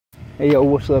Hey yo,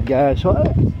 what's up guys? So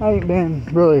I ain't been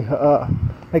really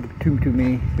making too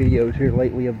many videos here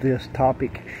lately of this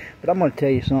topic, but I'm gonna tell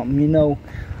you something. You know,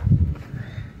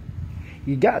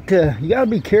 you got to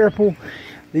be careful.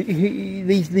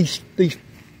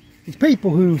 These people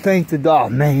who think that, oh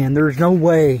man, there's no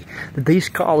way that these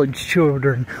college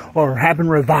children are having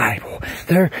revival.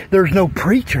 There's no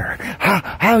preacher.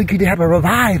 How could you have a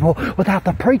revival without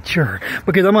the preacher?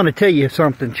 Because I'm going to tell you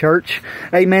something, church.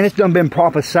 Hey man, it's done been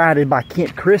prophesied by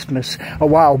Kent Christmas a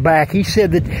while back. He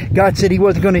said that God said he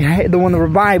wasn't going to, when the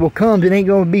revival comes, it ain't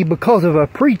going to be because of a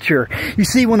preacher. You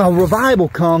see, when a revival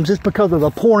comes, it's because of the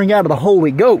pouring out of the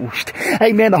Holy Ghost.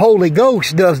 Amen. The Holy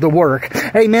Ghost does the work.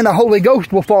 Amen. The Holy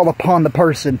Ghost will fall upon the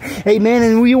person. Amen.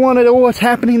 And we want to know what's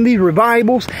happening in these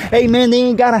revivals. Amen. They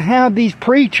ain't got to have these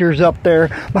preachers up there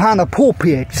behind the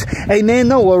pulpits. Amen.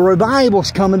 No, a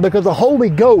revival's coming because the Holy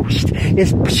Ghost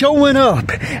is showing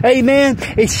up. Amen.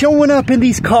 It's showing up in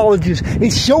these colleges.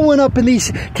 It's showing up in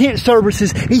these tent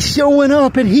services. He's showing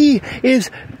up and he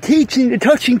is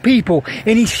touching people,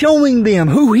 and he's showing them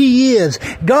who he is.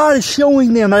 God is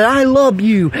showing them that I love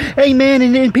you. Amen.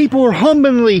 And people are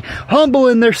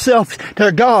humbling themselves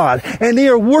to God, and they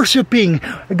are worshiping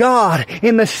God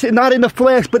not in the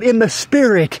flesh, but in the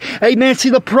spirit. Amen. See,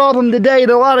 the problem today,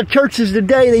 that a lot of churches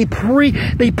today, they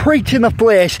preach in the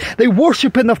flesh, they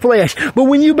worship in the flesh, but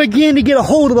when you begin to get a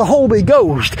hold of the Holy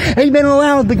Ghost, amen,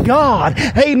 allow the God,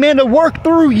 amen, to work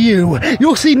through you,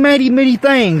 you'll see many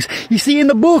things. You see in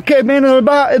the book, amen,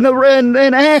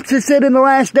 in Acts, it said, in the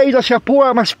last days I shall pour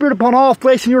out my spirit upon all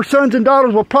flesh, and your sons and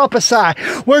daughters will prophesy.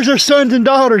 Where's our sons and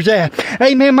daughters at?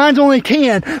 Amen. Mine's only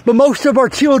 10, but most of our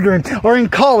children are in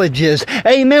colleges.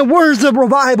 Amen. Where's the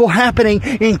revival happening?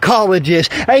 In colleges.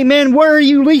 Amen. Where are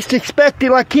you least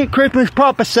expected, like Kent Christmas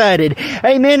prophesied it?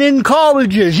 Amen. In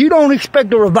colleges. You don't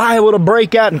expect a revival to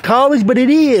break out in college, but it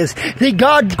is. See,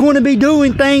 God's going to be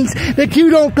doing things that you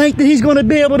don't think that he's going to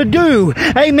be able to do.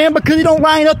 Amen. Because he don't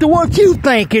line up to what you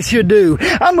think it should do.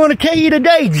 I'm going to tell you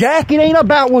today, Jack, it ain't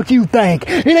about what you think.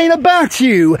 It ain't about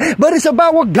you, but it's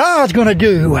about what God's going to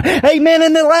do. Amen.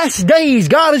 In the last days,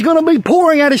 God is going to be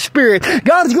pouring out his spirit.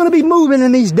 God is going to be moving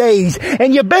in these days,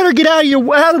 and you better get out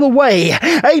of the way.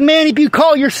 Amen. If you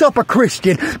call yourself a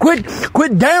Christian,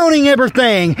 quit downing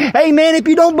everything. Amen. If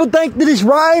you don't think that it's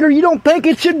right, or you don't think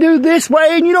it should do this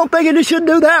way, and you don't think it should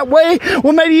do that way,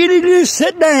 well, maybe you need to just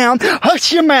sit down,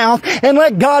 hush your mouth, and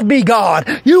let God be God.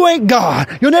 You ain't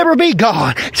God. You'll never be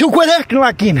God. So quit acting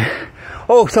like him.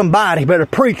 Oh, somebody better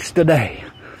preach today.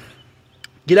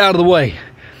 Get out of the way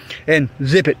and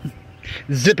zip it.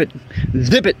 Zip it.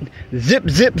 Zip it. Zip,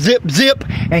 zip, zip, zip.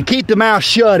 And keep the mouth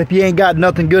shut if you ain't got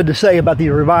nothing good to say about these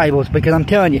revivals. Because I'm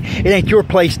telling you, it ain't your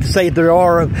place to say if they're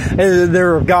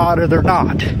of God or they're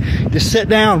not. Just sit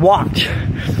down and watch.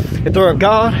 If they're of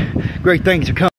God, great things are coming.